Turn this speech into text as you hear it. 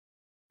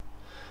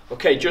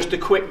Okay, just a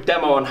quick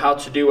demo on how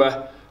to do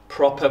a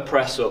proper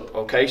press up.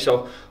 Okay,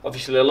 so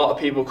obviously a lot of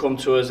people come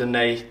to us and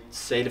they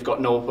say they've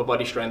got no upper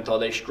body strength or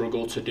they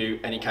struggle to do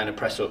any kind of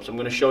press ups. I'm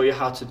going to show you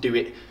how to do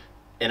it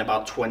in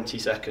about 20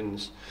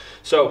 seconds.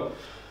 So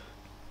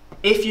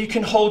if you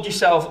can hold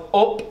yourself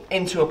up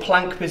into a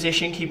plank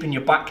position, keeping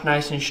your back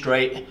nice and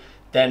straight,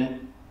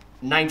 then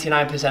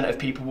 99% of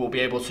people will be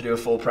able to do a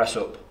full press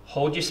up.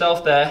 Hold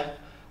yourself there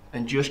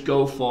and just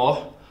go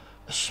for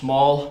a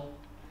small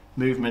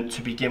movement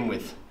to begin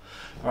with.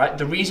 All right,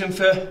 the reason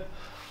for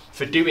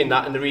doing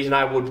that, and the reason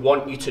I would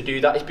want you to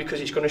do that, is because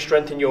it's going to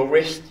strengthen your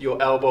wrist,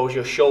 your elbows,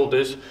 your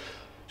shoulders.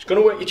 It's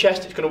going to work your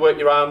chest, it's going to work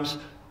your arms,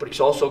 but it's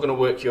also going to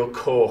work your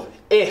core.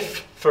 If,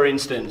 for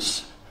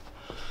instance,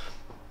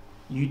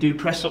 you do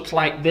press ups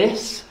like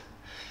this,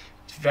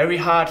 it's very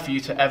hard for you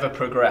to ever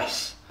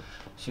progress.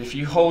 So if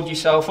you hold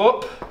yourself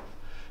up,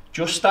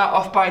 just start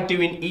off by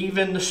doing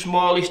even the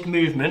smallest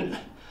movement.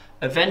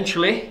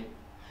 Eventually,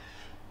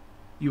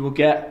 you will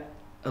get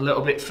a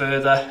little bit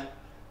further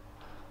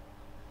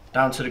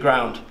down to the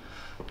ground.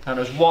 And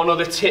there's one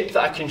other tip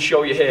that I can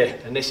show you here,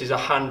 and this is a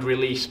hand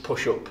release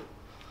push-up.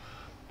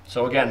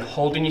 So again,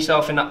 holding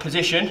yourself in that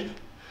position,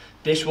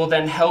 this will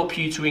then help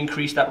you to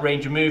increase that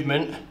range of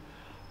movement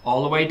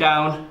all the way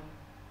down,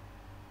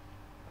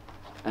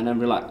 and then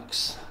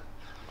relax.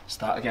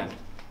 Start again.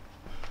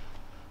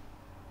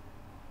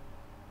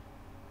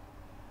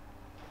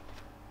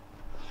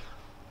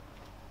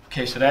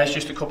 Okay, so there's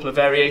just a couple of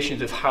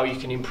variations of how you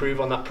can improve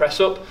on that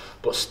press up,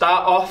 but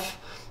start off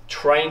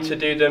trying to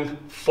do them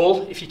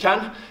full if you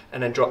can,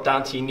 and then drop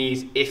down to your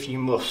knees if you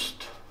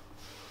must.